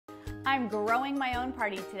I'm growing my own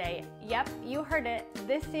party today. Yep, you heard it.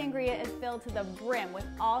 This sangria is filled to the brim with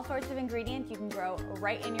all sorts of ingredients you can grow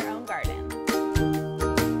right in your own garden.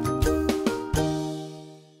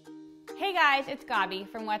 Hey guys, it's Gaby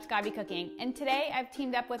from What's Gaby Cooking, and today I've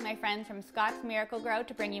teamed up with my friends from Scott's Miracle-Gro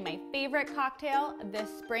to bring you my favorite cocktail, this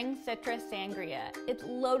spring citrus sangria. It's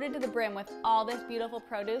loaded to the brim with all this beautiful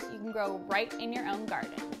produce you can grow right in your own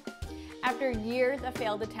garden. After years of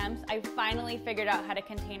failed attempts, I finally figured out how to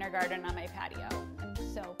container garden on my patio. I'm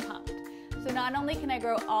so pumped. So not only can I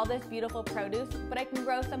grow all this beautiful produce, but I can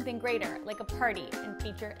grow something greater, like a party, and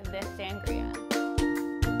feature this sangria.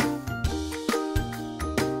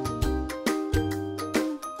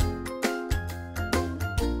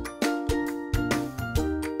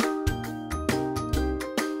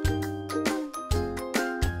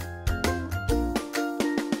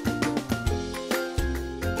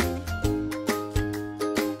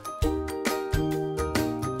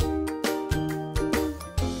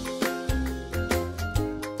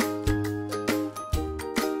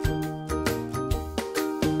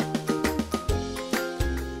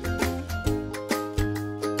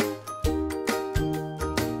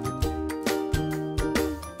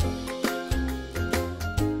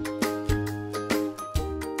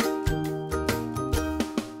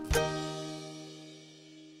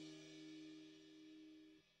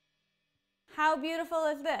 How beautiful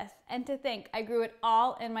is this? And to think I grew it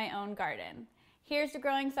all in my own garden. Here's to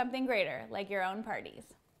growing something greater, like your own parties.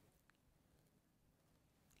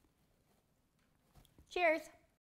 Cheers.